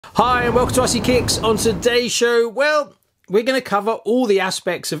Hi and welcome to RCKicks. On today's show, well, we're going to cover all the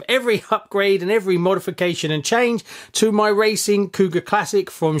aspects of every upgrade and every modification and change to my Racing Cougar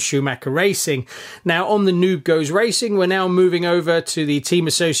Classic from Schumacher Racing. Now, on the Noob Goes Racing, we're now moving over to the team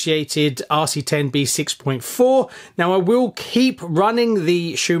associated RC10B 6.4. Now, I will keep running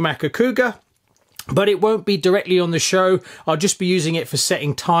the Schumacher Cougar, but it won't be directly on the show. I'll just be using it for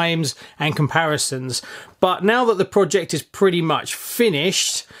setting times and comparisons. But now that the project is pretty much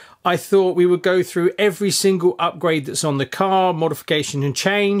finished, I thought we would go through every single upgrade that's on the car, modification and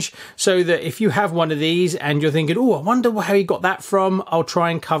change, so that if you have one of these and you're thinking, oh, I wonder how you got that from, I'll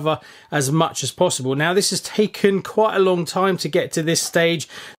try and cover as much as possible. Now, this has taken quite a long time to get to this stage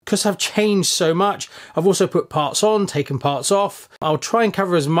because I've changed so much. I've also put parts on, taken parts off. I'll try and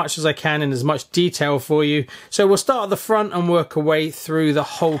cover as much as I can in as much detail for you. So we'll start at the front and work our way through the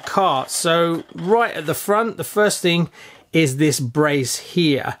whole car. So right at the front, the first thing is this brace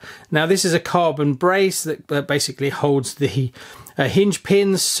here. Now, this is a carbon brace that basically holds the hinge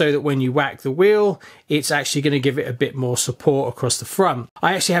pins so that when you whack the wheel, it's actually going to give it a bit more support across the front.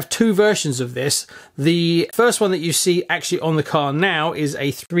 I actually have two versions of this. The first one that you see actually on the car now is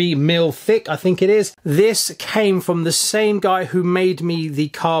a 3mm thick, I think it is. This came from the same guy who made me the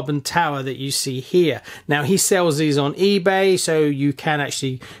carbon tower that you see here. Now, he sells these on eBay, so you can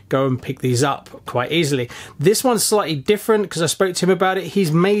actually go and pick these up quite easily. This one's slightly different because I spoke to him about it.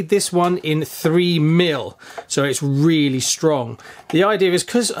 He's made this one in 3mm, so it's really strong. The idea is,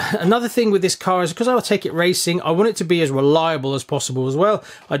 because another thing with this car is because I will take it racing, I want it to be as reliable as possible as well.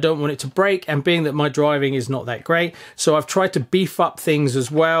 I don't want it to break, and being that my driving is not that great, so I've tried to beef up things as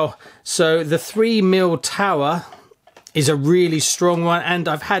well. So the 3mm tower is a really strong one, and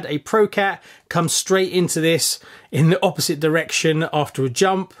I've had a Pro Cat come straight into this in the opposite direction after a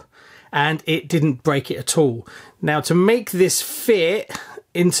jump, and it didn't break it at all. Now, to make this fit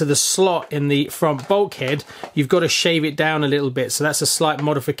into the slot in the front bulkhead, you've got to shave it down a little bit, so that's a slight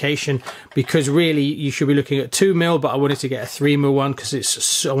modification, because really you should be looking at 2mm, but I wanted to get a 3mm one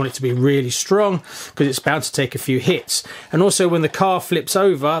because I want it to be really strong, because it's bound to take a few hits. And also, when the car flips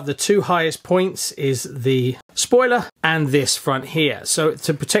over, the two highest points is the spoiler and this front here. So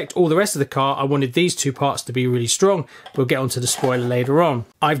to protect all the rest of the car, I wanted these two parts to be really strong. We'll get onto the spoiler later on.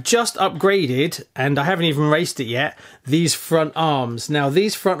 I've just upgraded, and I haven't even raced it yet, these front arms. Now,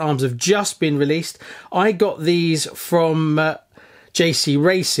 these front arms have just been released. I got these from JC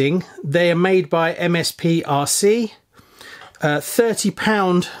Racing. They are made by MSP RC.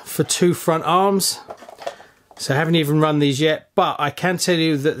 £30 for two front arms. So I haven't even run these yet, but I can tell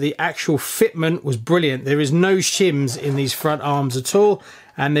you that the actual fitment was brilliant. There is no shims in these front arms at all,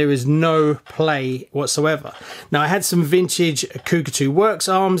 and there is no play whatsoever. Now, I had some vintage Cougar 2 Works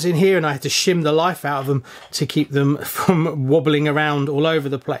arms in here, and I had to shim the life out of them to keep them from wobbling around all over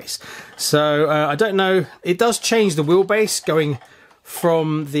the place. So I don't know, it does change the wheelbase going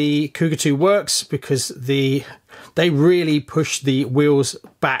from the Cougar 2 Works, because they really push the wheels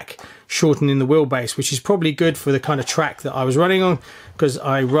back, shortening the wheelbase, which is probably good for the kind of track that I was running on, because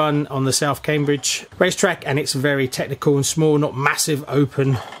I run on the South Cambridge racetrack and it's very technical and small, not massive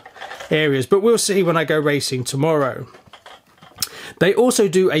open areas. But we'll see when I go racing tomorrow. They also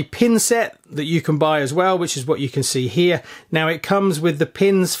do a pin set that you can buy as well, which is what you can see here. Now, it comes with the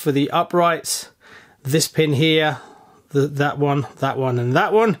pins for the uprights, this pin here, that one, and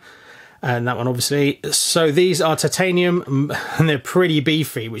that one. And that one, obviously. So these are titanium, and they're pretty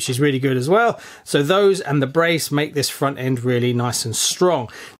beefy, which is really good as well. So those and the brace make this front end really nice and strong.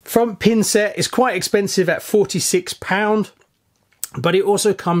 Front pin set is quite expensive at £46, but it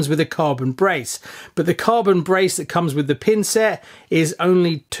also comes with a carbon brace. But the carbon brace that comes with the pin set is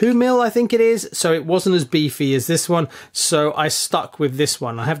only 2mm, I think it is. So it wasn't as beefy as this one. So I stuck with this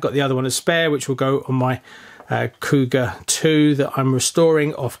one. I have got the other one as spare, which will go on my Cougar 2 that I'm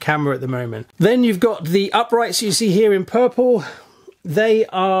restoring off camera at the moment. Then you've got the uprights you see here in purple. They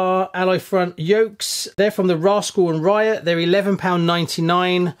are alloy front yokes. They're from the Rascal and Riot. They're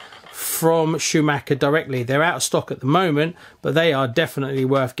 £11.99 from Schumacher directly. They're out of stock at the moment, but they are definitely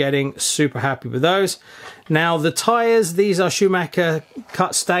worth getting. Super happy with those. Now, the tyres, these are Schumacher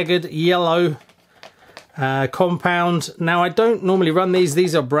cut staggered yellow compound. Now, I don't normally run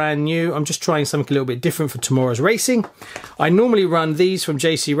these are brand new. I'm just trying something a little bit different for tomorrow's racing. I normally run these from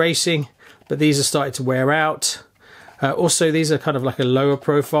JC Racing, but these are starting to wear out. Also, these are kind of like a lower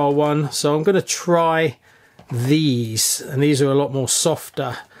profile one, so I'm going to try these, and these are a lot more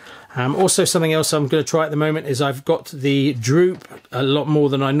softer. Also, something else I'm going to try at the moment is I've got the droop a lot more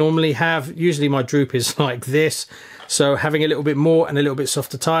than I normally have. Usually my droop is like this, so having a little bit more and a little bit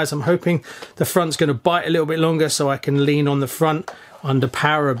softer tyres. I'm hoping the front's going to bite a little bit longer so I can lean on the front under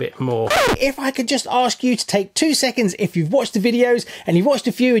power a bit more. If I could just ask you to take 2 seconds, if you've watched the videos and you've watched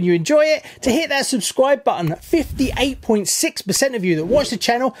a few and you enjoy it, to hit that subscribe button. 58.6% of you that watch the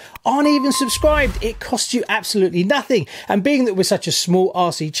channel aren't even subscribed. It costs you absolutely nothing. And being that we're such a small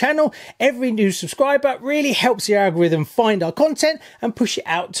RC channel, every new subscriber really helps the algorithm find our content and push it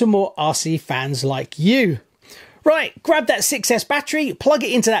out to more RC fans like you. Right, grab that 6S battery, plug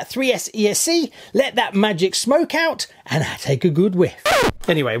it into that 3S ESC, let that magic smoke out, and take a good whiff.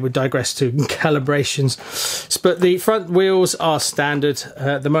 Anyway, we'll digress to calibrations. But the front wheels are standard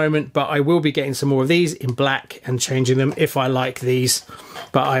at the moment, but I will be getting some more of these in black and changing them if I like these.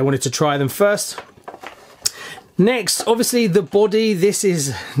 But I wanted to try them first. Next, obviously the body. This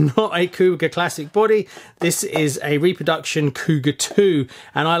is not a Cougar Classic body. This is a reproduction Cougar 2,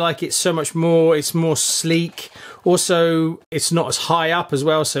 and I like it so much more. It's more sleek. Also, it's not as high up as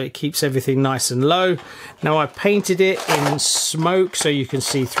well, so it keeps everything nice and low. Now, I painted it in smoke so you can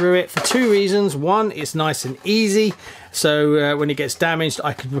see through it for 2 reasons. One, it's nice and easy, so when it gets damaged,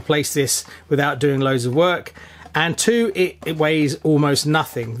 I could replace this without doing loads of work. And 2, it weighs almost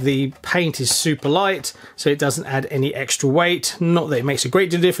nothing. The paint is super light, so it doesn't add any extra weight. Not that it makes a great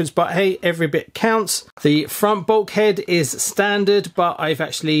deal of difference, but hey, every bit counts. The front bulkhead is standard, but I've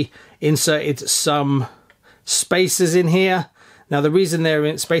actually inserted some spacers in here. Now, the reason there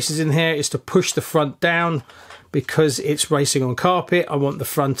are spacers in here is to push the front down, because it's racing on carpet. I want the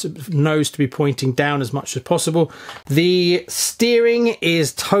front nose to be pointing down as much as possible. The steering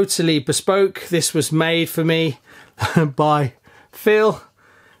is totally bespoke. This was made for me by Phil.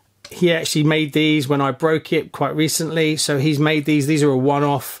 He actually made these when I broke it quite recently. So he's made these. These are a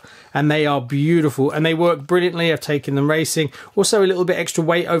one-off and they are beautiful and they work brilliantly. I've taken them racing. Also, a little bit extra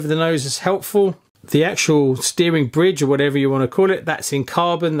weight over the nose is helpful. The actual steering bridge, or whatever you want to call it, that's in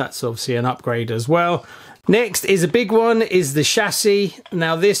carbon. That's obviously an upgrade as well. Next is a big one, is the chassis.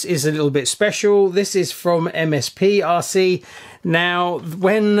 Now, this is a little bit special. This is from MSP RC. Now,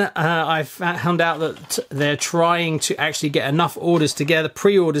 when I found out that they're trying to actually get enough orders together,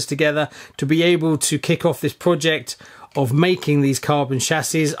 pre-orders together, to be able to kick off this project of making these carbon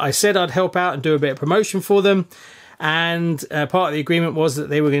chassis, I said I'd help out and do a bit of promotion for them. And part of the agreement was that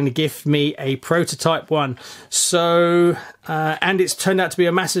they were going to gift me a prototype one. So, and it's turned out to be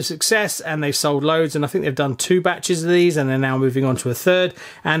a massive success, and they've sold loads, and I think they've done 2 batches of these, and they're now moving on to a 3rd,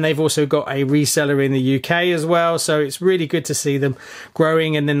 and they've also got a reseller in the UK as well, so it's really good to see them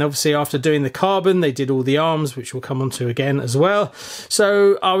growing. And then obviously after doing the carbon, they did all the arms, which we'll come on to again as well.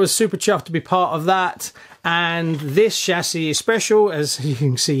 So I was super chuffed to be part of that, and this chassis is special, as you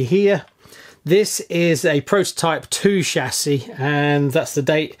can see here. This is a prototype 2 chassis, and that's the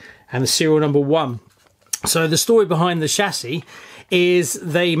date and the serial number 1. So the story behind the chassis is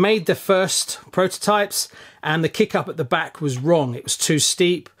they made the first prototypes and the kick up at the back was wrong. It was too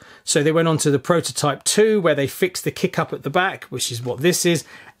steep. So they went on to the prototype 2 where they fixed the kick up at the back, which is what this is.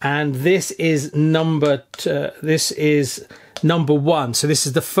 And this is number 1. So this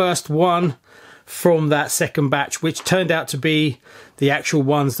is the first one from that second batch, which turned out to be the actual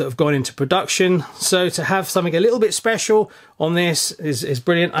ones that have gone into production. So to have something a little bit special on this is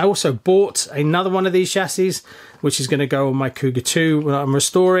brilliant. I also bought another one of these chassis, which is going to go on my Cougar 2 when I'm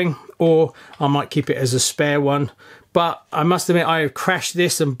restoring, or I might keep it as a spare one. But I must admit, I have crashed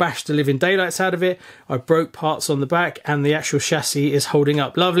this and bashed the living daylights out of it. I broke parts on the back, and the actual chassis is holding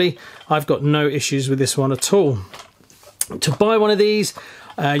up lovely. I've got no issues with this one at all. To buy one of these,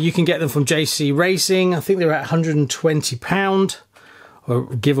 you can get them from JC Racing. I think they're at £120, or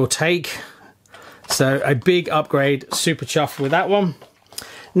give or take. So a big upgrade, super chuffed with that one.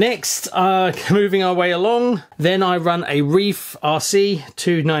 Next, moving our way along, then I run a Reef RC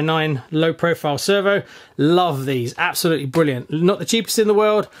 299 low profile servo. Love these, absolutely brilliant. Not the cheapest in the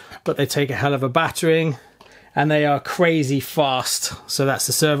world, but they take a hell of a battering. And they are crazy fast. So that's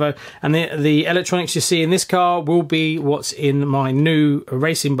the servo. And the electronics you see in this car will be what's in my new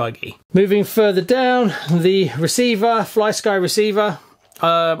racing buggy. Moving further down, the receiver, Fly Sky receiver.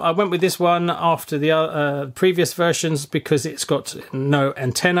 I went with this one after the previous versions because it's got no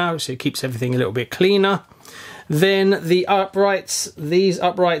antenna, so it keeps everything a little bit cleaner. Then the uprights. These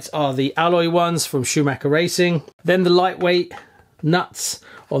uprights are the alloy ones from Schumacher Racing. Then the lightweight nuts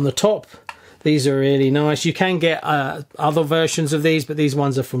on the top. These are really nice. You can get other versions of these, but these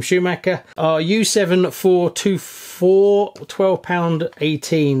ones are from Schumacher. U7424,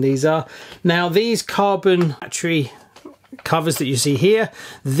 £12.18 these are. Now, these carbon battery covers that you see here,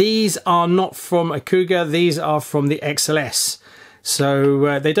 these are not from a Cougar, these are from the XLS.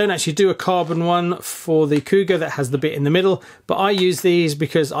 So they don't actually do a carbon one for the Cougar that has the bit in the middle, but I use these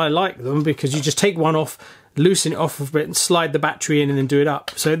because I like them, because you just take one off loosen it off a bit and slide the battery in and then do it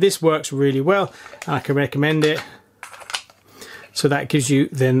up. So this works really well. I can recommend it. So that gives you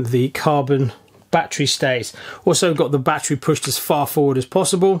then the carbon battery stays. Also got the battery pushed as far forward as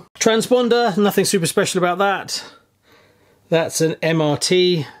possible. Transponder, nothing super special about that. That's an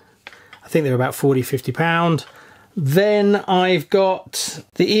MRT. I think they're about 40–50 pound. Then I've got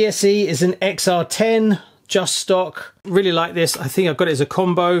the ESC is an XR10, just stock. Really like this. I think I've got it as a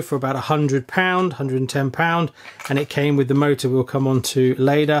combo for about £100, £110, and it came with the motor we'll come on to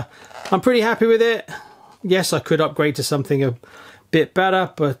later. I'm pretty happy with it. Yes, I could upgrade to something a bit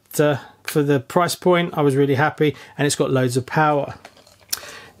better, but for the price point, I was really happy, and it's got loads of power.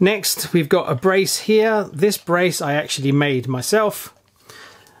 Next, we've got a brace here. This brace I actually made myself.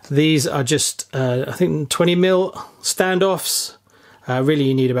 These are just, I think, 20mm standoffs. Really,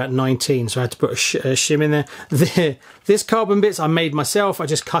 you need about 19, so I had to put a shim in there. This carbon bits I made myself. I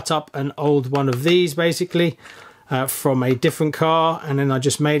just cut up an old one of these, basically, from a different car, and then I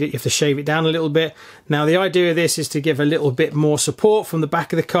just made it. You have to shave it down a little bit. Now, the idea of this is to give a little bit more support from the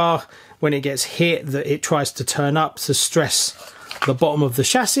back of the car when it gets hit, that it tries to turn up to stress the bottom of the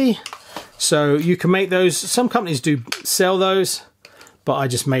chassis. So you can make those. Some companies do sell those, but I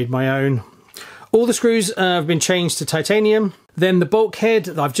just made my own. All the screws have been changed to titanium. Then the bulkhead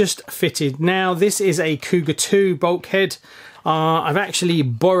that I've just fitted now. This is a Cougar 2 bulkhead. I've actually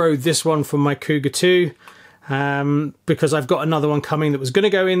borrowed this one from my Cougar 2 because I've got another one coming that was going to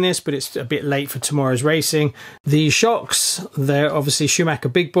go in this, but it's a bit late for tomorrow's racing. The shocks, they're obviously Schumacher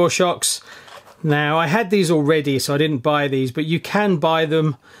big bore shocks. Now, I had these already, so I didn't buy these, but you can buy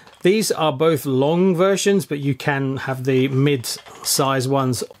them. These are both long versions, but you can have the mid-size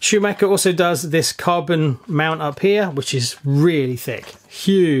ones. Schumacher also does this carbon mount up here, which is really thick,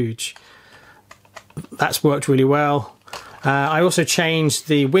 huge. That's worked really well. I also changed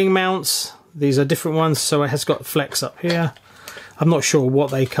the wing mounts. These are different ones, so it has got flex up here. I'm not sure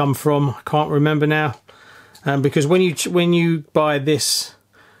what they come from. I can't remember now. Because when you buy this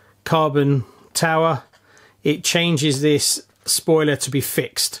carbon tower, it changes this spoiler to be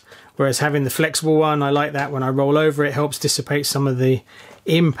fixed. Whereas having the flexible one, I like that. When I roll over, it helps dissipate some of the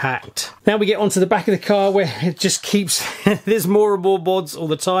impact. Now we get onto the back of the car, where it just keeps there's more and more mods all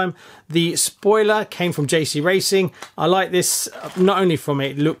the time. The spoiler came from JC Racing. I like this not only from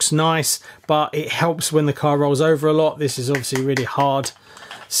it looks nice, but it helps when the car rolls over a lot. This is obviously really hard,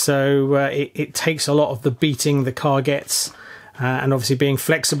 so it takes a lot of the beating the car gets, and obviously being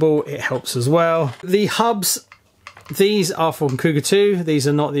flexible, it helps as well. The hubs, these are from Cougar 2. These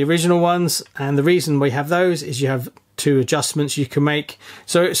are not the original ones, and the reason we have those is you have 2 adjustments you can make.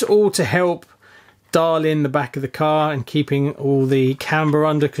 So it's all to help dial in the back of the car and keeping all the camber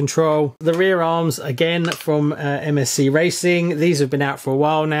under control. The rear arms, again, from MSC Racing. These have been out for a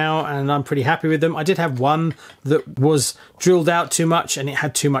while now, and I'm pretty happy with them. I did have one that was drilled out too much and it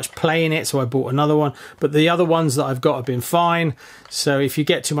had too much play in it, so I bought another one. But the other ones that I've got have been fine. So if you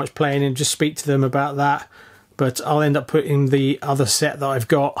get too much play in, just speak to them about that. But I'll end up putting the other set that I've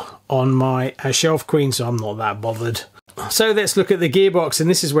got on my shelf queen, so I'm not that bothered. So let's look at the gearbox, and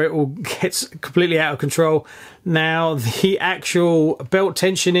this is where it all gets completely out of control. Now, the actual belt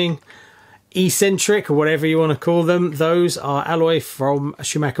tensioning, eccentric, or whatever you want to call them, those are alloy from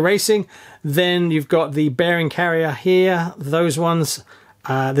Schumacher Racing. Then you've got the bearing carrier here, those ones,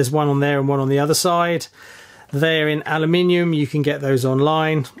 there's one on there and one on the other side. They're in aluminium, you can get those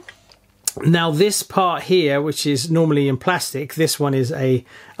online. Now this part here, which is normally in plastic, this one is a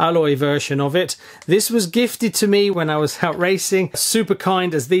alloy version of it. This was gifted to me when I was out racing. Super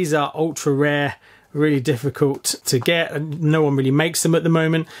kind, as these are ultra rare, really difficult to get, and no one really makes them at the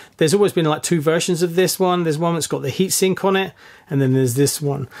moment. There's always been like 2 versions of this one. There's one that's got the heatsink on it, and then there's this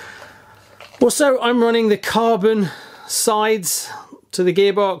one. Also, I'm running the carbon sides to the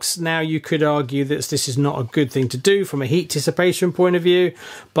gearbox. Now, you could argue that this is not a good thing to do from a heat dissipation point of view,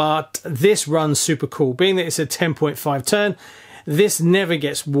 but this runs super cool. Being that it's a 10.5 turn, this never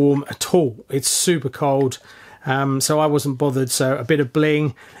gets warm at all. It's super cold, so I wasn't bothered. So a bit of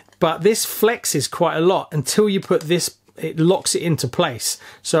bling, but this flexes quite a lot until you put this, it locks it into place.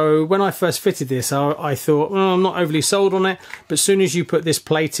 So when I first fitted this, I thought, well, I'm not overly sold on it, but as soon as you put this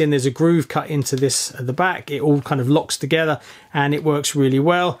plate in, there's a groove cut into this at the back, it all kind of locks together, and it works really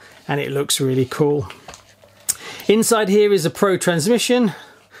well, and it looks really cool. Inside here is a Pro transmission,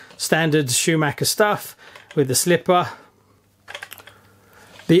 standard Schumacher stuff with the slipper.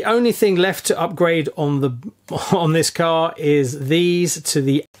 The only thing left to upgrade on this car is these to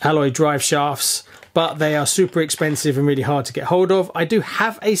the alloy drive shafts, but they are super expensive and really hard to get hold of. I do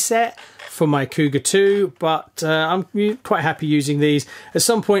have a set for my Cougar 2, but I'm quite happy using these. At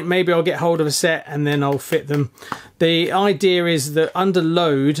some point maybe I'll get hold of a set and then I'll fit them. The idea is that under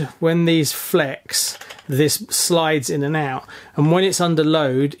load, when these flex, this slides in and out, and when it's under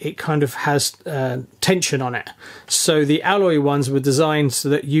load it kind of has tension on it. So the alloy ones were designed so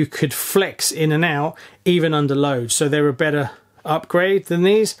that you could flex in and out even under load, so they're a better upgrade than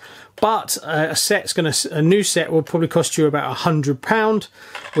these. But a new set will probably cost you about £100,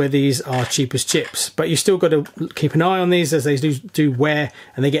 where these are cheap as chips. But you still got to keep an eye on these, as they do wear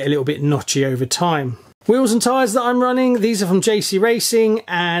and they get a little bit notchy over time. Wheels and tyres that I'm running, these are from JC Racing,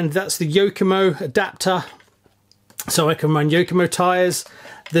 and that's the Yokomo adapter, so I can run Yokomo tyres.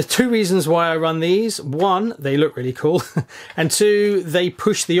 The two reasons why I run these: one, they look really cool, and two, they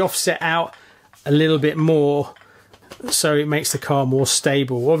push the offset out a little bit more, so it makes the car more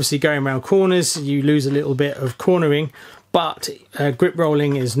stable. Obviously going around corners you lose a little bit of cornering, but grip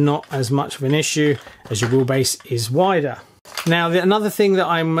rolling is not as much of an issue as your wheelbase is wider. Now another thing that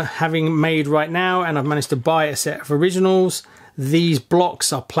I'm having made right now, and I've managed to buy a set of originals, these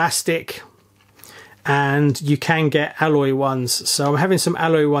blocks are plastic and you can get alloy ones, so I'm having some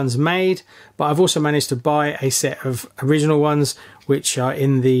alloy ones made, but I've also managed to buy a set of original ones which are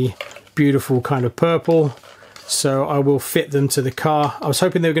in the beautiful kind of purple, so I will fit them to the car. I was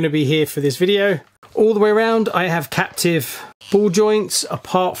hoping they were going to be here for this video. All the way around I have captive ball joints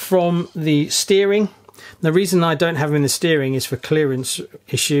apart from the steering. The reason I don't have them in the steering is for clearance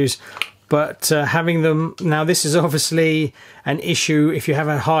issues, but having them, now this is obviously an issue. If you have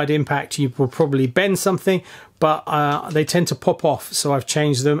a hard impact you will probably bend something, but they tend to pop off, so I've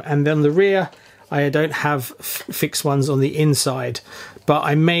changed them. And then the rear, I don't have fixed ones on the inside, but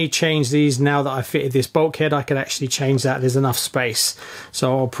I may change these now that I've fitted this bulkhead. I could actually change that, there's enough space,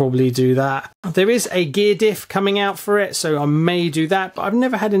 so I'll probably do that. There is a gear diff coming out for it, so I may do that, but I've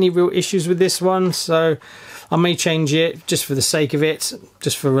never had any real issues with this one, so I may change it just for the sake of it,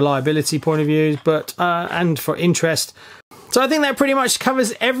 just for reliability point of view, but and for interest. So I think that pretty much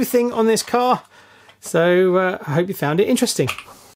covers everything on this car, so I hope you found it interesting.